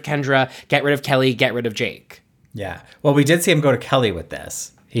 get rid of Kendra, get rid of Kelly, get rid of Jake. Yeah. Well, we did see him go to Kelly with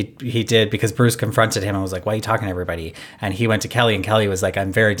this. He did, because Bruce confronted him and was like, "Why are you talking to everybody?" And he went to Kelly, and Kelly was like,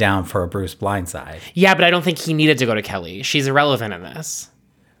 "I'm very down for a Bruce blindside." Yeah, but I don't think he needed to go to Kelly. She's irrelevant in this.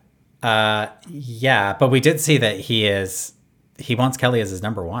 Yeah, but we did see that he wants Kelly as his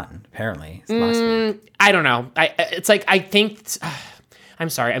number one, apparently, last week. I don't know. I'm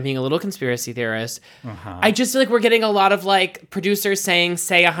sorry, I'm being a little conspiracy theorist. I just feel like we're getting a lot of, like, producers saying,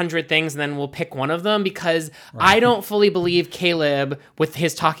 say 100 things and then we'll pick one of them, because I don't fully believe Caleb with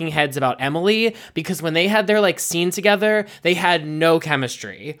his talking heads about Emily, because when they had their, like, scene together, they had no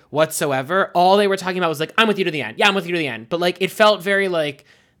chemistry whatsoever. All they were talking about was like, "I'm with you to the end. Yeah, I'm with you to the end." But, like, it felt very like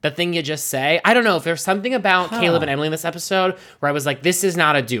the thing you just say. I don't know if there's something about Caleb and Emily in this episode where I was like, this is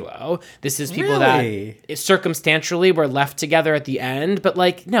not a duo. This is people that circumstantially were left together at the end. But,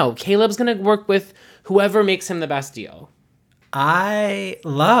 like, no, Caleb's going to work with whoever makes him the best deal. I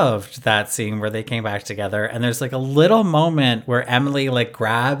loved that scene where they came back together, and there's like a little moment where Emily like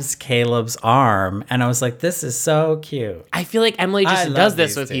grabs Caleb's arm, and I was like, this is so cute. I feel like Emily just does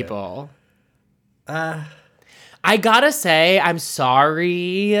this with people. I gotta say, I'm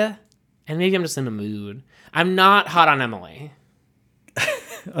sorry, and maybe I'm just in a mood. I'm not hot on Emily.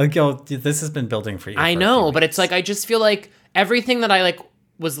 Okay, this has been building for you. I know, but it's like, I just feel like everything that I like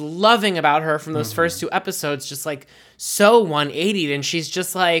was loving about her from those first 2 episodes just like so 180'd, and she's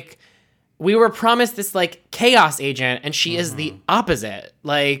just like, we were promised this like chaos agent, and she is the opposite.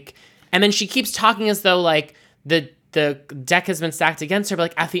 Like, and then she keeps talking as though like the deck has been stacked against her, but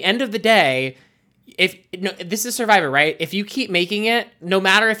like at the end of the day, this is Survivor, right? If you keep making it, no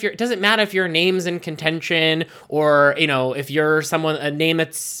matter if it doesn't matter if your name's in contention or, you know, if you're a name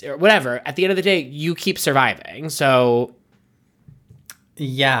that's or whatever, at the end of the day, you keep surviving. So.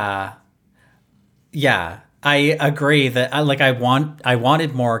 Yeah. I agree that I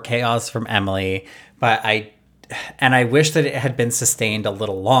wanted more chaos from Emily, but I wish that it had been sustained a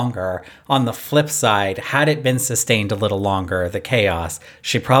little longer. On the flip side, had it been sustained a little longer, the chaos,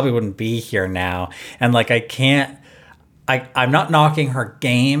 she probably wouldn't be here now. And like, I'm not knocking her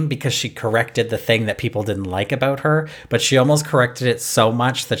game because she corrected the thing that people didn't like about her, but she almost corrected it so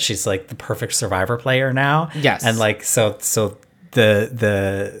much that she's like the perfect Survivor player now. Yes. And like, so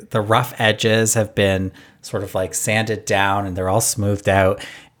the rough edges have been sort of like sanded down and they're all smoothed out.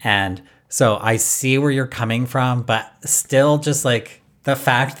 And so I see where you're coming from, but still just like the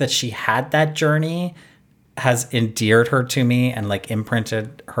fact that she had that journey has endeared her to me and like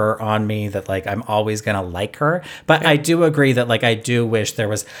imprinted her on me that like I'm always gonna like her. But I do agree that like I wish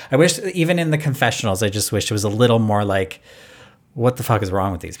even in the confessionals, I just wish it was a little more like, what the fuck is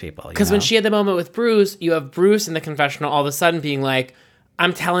wrong with these people? Because when she had the moment with Bruce, you have Bruce in the confessional all of a sudden being like,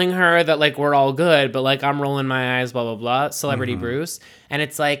 I'm telling her that like we're all good, but like I'm rolling my eyes, blah, blah, blah, celebrity Bruce. And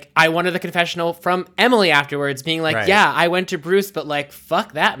it's like, I wanted the confessional from Emily afterwards being like, yeah, I went to Bruce, but like,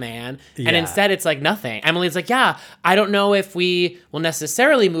 fuck that, man. Yeah. And instead it's like nothing. Emily's like, yeah, I don't know if we will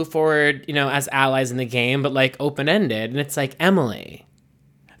necessarily move forward, you know, as allies in the game, but like open-ended. And it's like, Emily.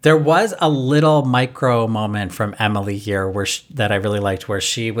 There was a little micro moment from Emily here that I really liked, where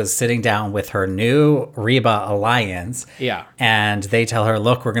she was sitting down with her new Reba alliance. Yeah. And they tell her,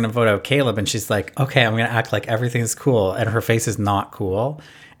 look, we're going to vote out Caleb. And she's like, okay, I'm going to act like everything's cool. And her face is not cool.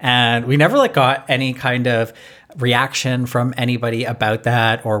 And we never like got any kind of reaction from anybody about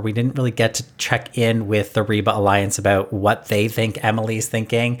that, or we didn't really get to check in with the Reba Alliance about what they think Emily's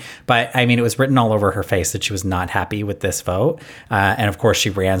thinking. But I mean, it was written all over her face that she was not happy with this vote. And of course, she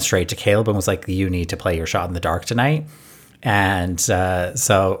ran straight to Caleb and was like, you need to play your shot in the dark tonight. And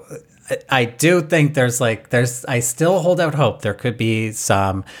so I do think I still hold out hope. There could be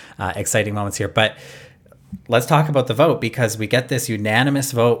some exciting moments here, but let's talk about the vote, because we get this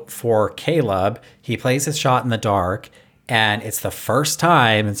unanimous vote for Caleb. He plays his shot in the dark, and it's the first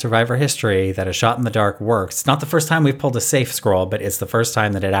time in Survivor history that a shot in the dark works. It's not the first time we've pulled a safe scroll, but it's the first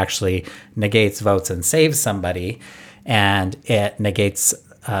time that it actually negates votes and saves somebody. And it negates,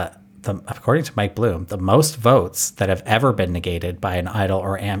 according to Mike Bloom, the most votes that have ever been negated by an idol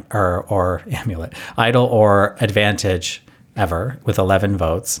or amulet, idol or advantage ever, with 11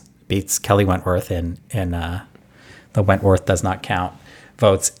 votes. Beats Kelly Wentworth in the Wentworth does not count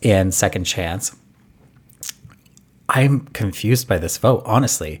votes in Second Chance. I'm confused by this vote,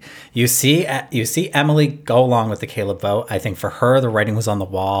 honestly. You see Emily go along with the Caleb vote. I think for her, the writing was on the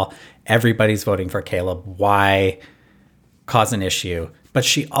wall. Everybody's voting for Caleb. Why cause an issue? But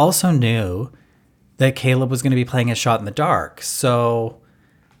she also knew that Caleb was going to be playing a shot in the dark. So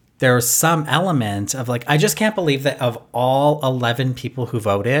there's some element of like, I just can't believe that of all 11 people who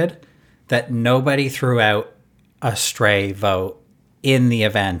voted, that nobody threw out a stray vote in the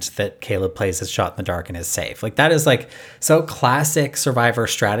event that Caleb plays his shot in the dark and is safe. Like, that is like so classic Survivor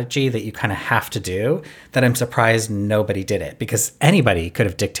strategy that you kind of have to do, that I'm surprised nobody did it, because anybody could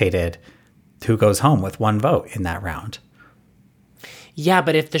have dictated who goes home with one vote in that round. Yeah,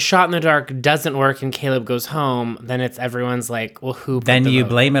 but if the shot in the dark doesn't work and Caleb goes home, then it's everyone's like, well, who put Then the you vote?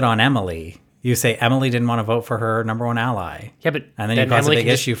 Blame it on Emily. You say Emily didn't want to vote for her number one ally. Yeah, but and then you cause a big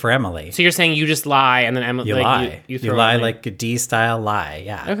issue for Emily. So you're saying you just lie, and then Emily You like, lie. You You lie Emily. like a D-style lie.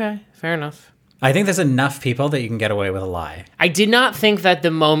 Yeah. Okay, fair enough. I think there's enough people that you can get away with a lie. I did not think that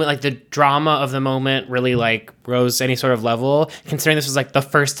the moment, like the drama of the moment, really like rose any sort of level, considering this was like the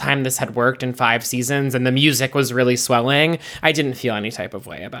first time this had worked in 5 seasons and the music was really swelling. I didn't feel any type of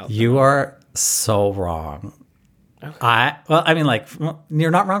way about it. You are so wrong. Okay.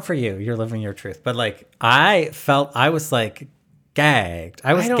 You're not wrong for you. You're living your truth. But like, I was like gagged.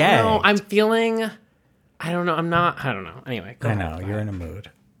 I don't gagged. know. I'm feeling, I don't know. I don't know. Anyway, I know. You're in a mood.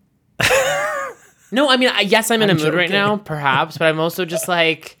 No, I mean, yes, I'm in a mood joking. right now, perhaps, but I'm also just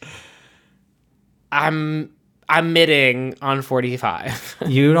like, I'm mitting on 45.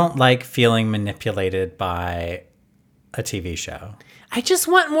 You don't like feeling manipulated by a TV show. I just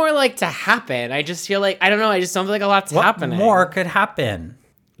want more like to happen. I just feel like, I don't know, I just don't feel like a lot's happening. What more could happen?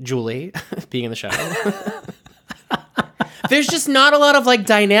 Julie being in the show. There's just not a lot of like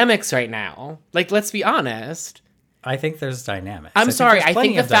dynamics right now. Like, let's be honest. I think there's dynamics. I'm sorry. I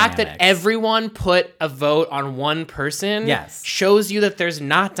think the fact dynamics. that everyone put a vote on one person shows you that there's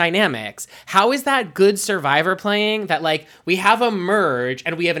not dynamics. How is that good Survivor playing? That like we have a merge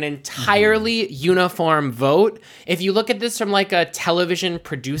and we have an entirely uniform vote. If you look at this from like a television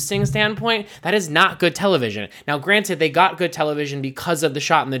producing standpoint, that is not good television. Now, granted, they got good television because of the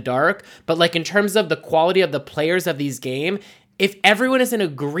shot in the dark, but like in terms of the quality of the players of these games, if everyone is in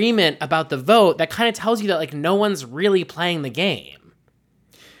agreement about the vote, that kind of tells you that like no one's really playing the game.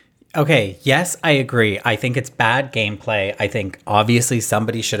 Okay, yes, I agree. I think it's bad gameplay. I think obviously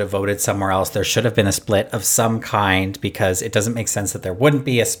somebody should have voted somewhere else. There should have been a split of some kind, because it doesn't make sense that there wouldn't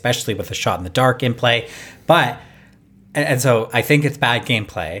be, especially with a shot in the dark in play. But, and so I think it's bad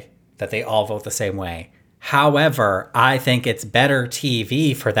gameplay that they all vote the same way. However, I think it's better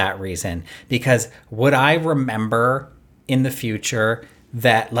TV for that reason, because would I remember in the future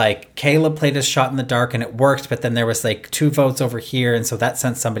that like Caleb played his shot in the dark and it worked, but then there was like 2 votes over here, and so that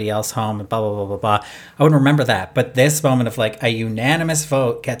sent somebody else home and blah blah blah blah blah. I wouldn't remember that, but this moment of like a unanimous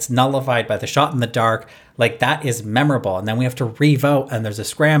vote gets nullified by the shot in the dark, like that is memorable. And then we have to re-vote, and there's a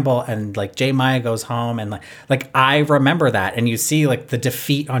scramble, and like J Maya goes home, and like I remember that, and you see like the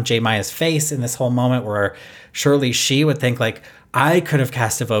defeat on J Maya's face in this whole moment where surely she would think like, I could have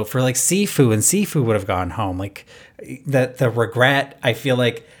cast a vote for like Sifu, and Sifu would have gone home. Like the regret, I feel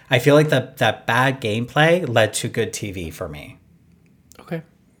like that bad gameplay led to good TV for me. Okay.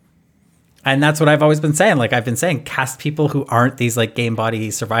 And that's what I've always been saying. Like I've been saying, cast people who aren't these like Game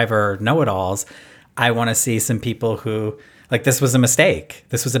Body Survivor know-it-alls. I want to see some people who, like, this was a mistake.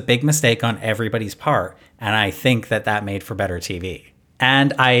 This was a big mistake on everybody's part. And I think that made for better TV.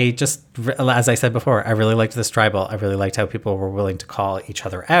 And I just, as I said before, I really liked this tribal. I really liked how people were willing to call each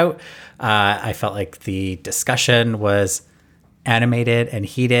other out. I felt like the discussion was animated and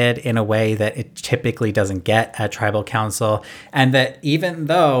heated in a way that it typically doesn't get at tribal council. And that even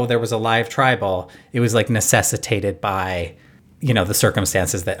though there was a live tribal, it was like necessitated by, you know, the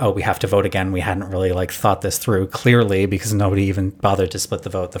circumstances that, oh, we have to vote again. We hadn't really like thought this through clearly because nobody even bothered to split the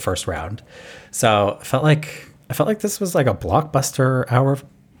vote the first round. So I felt like this was like a blockbuster hour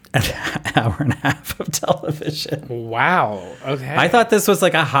and a half of television. Wow. Okay. I thought this was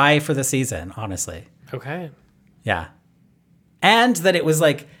like a high for the season, honestly. Okay. Yeah. And that it was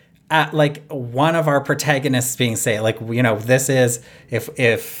like at like one of our protagonists being like, you know, this is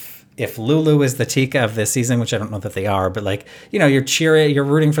if Lulu is the Tika of this season, which I don't know that they are, but like, you know, you're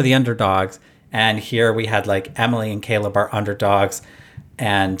rooting for the underdogs. And here we had like Emily and Caleb are underdogs,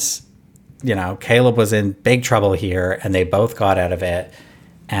 and you know, Caleb was in big trouble here and they both got out of it,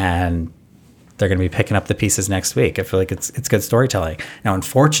 and they're going to be picking up the pieces next week. I feel like it's good storytelling. Now,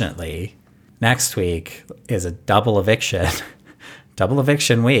 unfortunately, next week is a double eviction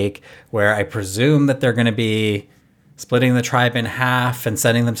week where I presume that they're going to be splitting the tribe in half and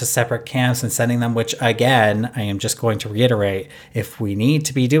sending them to separate camps and sending them, which again, I am just going to reiterate, if we need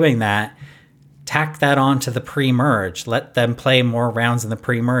to be doing that, tack that on to the pre-merge. Let them play more rounds in the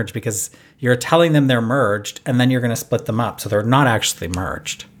pre-merge, because you're telling them they're merged and then you're going to split them up. So they're not actually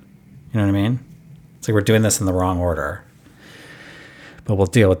merged. You know what I mean? It's like we're doing this in the wrong order. But we'll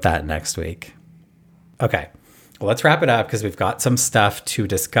deal with that next week. Okay. Well, let's wrap it up because we've got some stuff to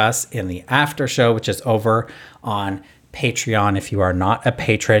discuss in the after show, which is over on Patreon. If you are not a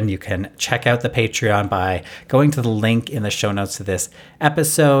patron, you can check out the Patreon by going to the link in the show notes to this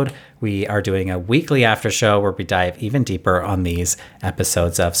episode. We are doing a weekly after show where we dive even deeper on these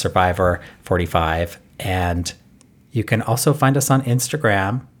episodes of Survivor 45. And you can also find us on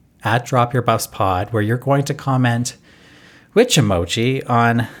Instagram at Drop Your Buffs Pod, where you're going to comment which emoji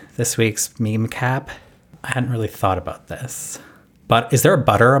on this week's meme cap. I hadn't really thought about this, but is there a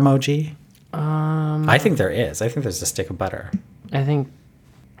butter emoji? I think there is. I think there's a stick of butter. I think,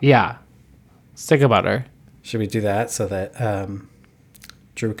 yeah, stick of butter. Should we do that so that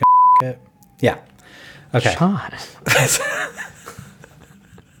Drew can it? Yeah. Okay. Sean.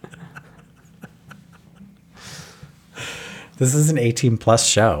 This is an 18+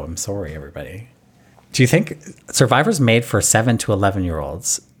 show. I'm sorry, everybody. Do you think Survivor's made for 7 to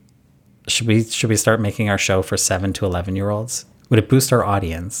 11-year-olds? Should we start making our show for 7 to 11-year-olds? Would it boost our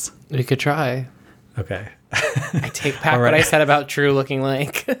audience? We could try. Okay. I take back what I said about Drew looking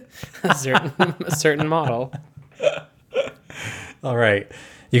like a certain model. All right.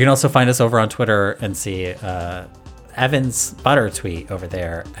 You can also find us over on Twitter and see Evan's butter tweet over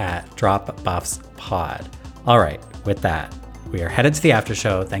there at Drop Buffs Pod. All right. With that, we are headed to the after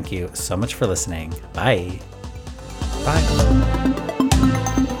show. Thank you so much for listening. Bye. Bye.